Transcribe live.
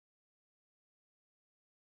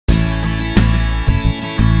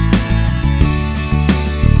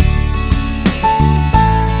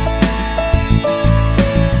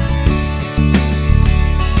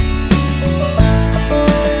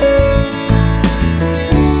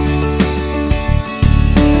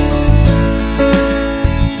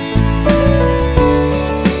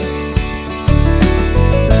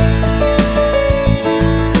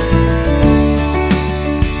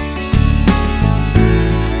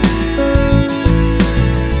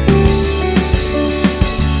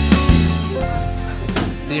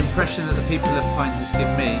impression that the people of Pinehurst give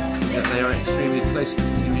me is that they are extremely close to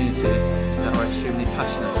the community, that are extremely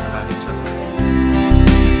passionate about each other.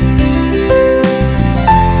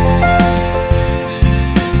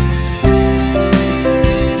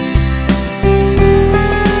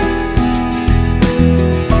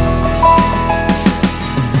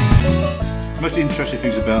 The most interesting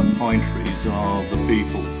things about Pine Trees are the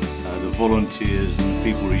people, the volunteers and the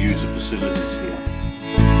people who use the facilities here.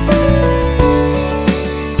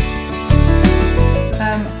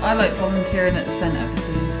 I like volunteering at the centre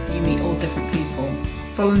because you meet all different people.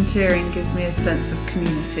 Volunteering gives me a sense of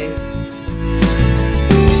community.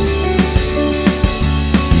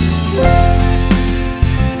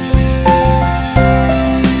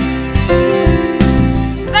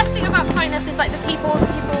 The best thing about Pinehurst is like the people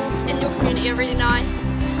in your community are really nice,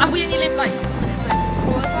 and we only live like a couple minutes away from the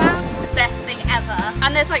school as well. The best thing ever.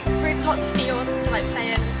 And there's like lots of fields to like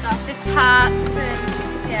play in and stuff. There's parks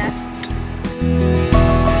and yeah.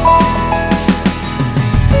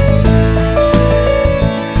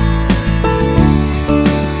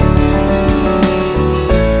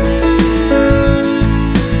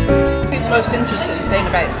 The most interesting thing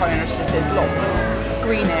about Pinehurst is there's lots of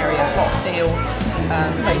green areas, lots of fields,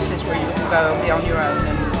 places where you can go and be on your own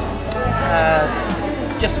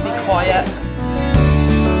and just be quiet.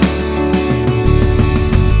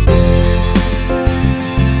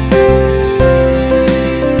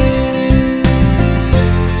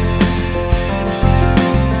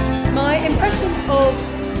 My impression of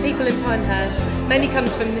people in Pinehurst mainly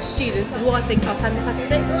comes from the students, who I think are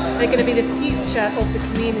fantastic. They're going to be the future of the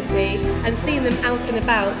community, and seeing them out and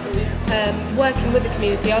about working with the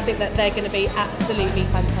community, I think that they're going to be absolutely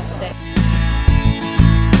fantastic.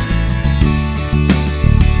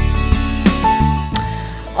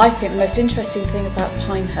 I think the most interesting thing about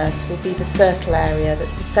Pinehurst will be the circle area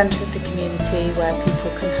that's the centre of the community, where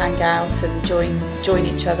people can hang out and join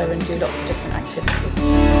each other and do lots of different activities.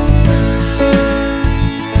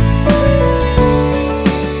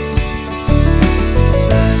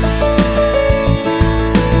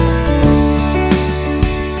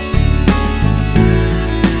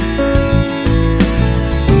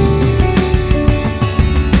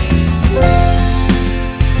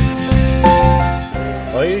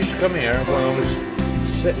 I used to come here when I was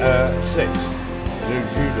 6 to do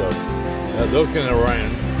judo. Looking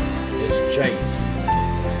around, it's changed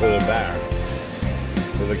for the better,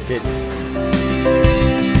 for the kids.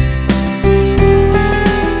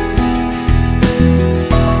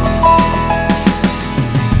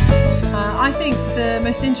 I think the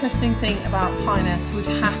most interesting thing about Pinehurst would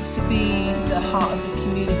have to be the heart of the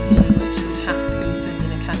community, which would have to be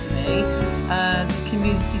Swindon Academy. The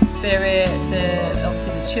community spirit,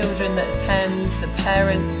 obviously the children that attend, the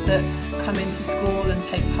parents that come into school and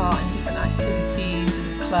take part in different activities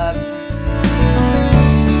and clubs.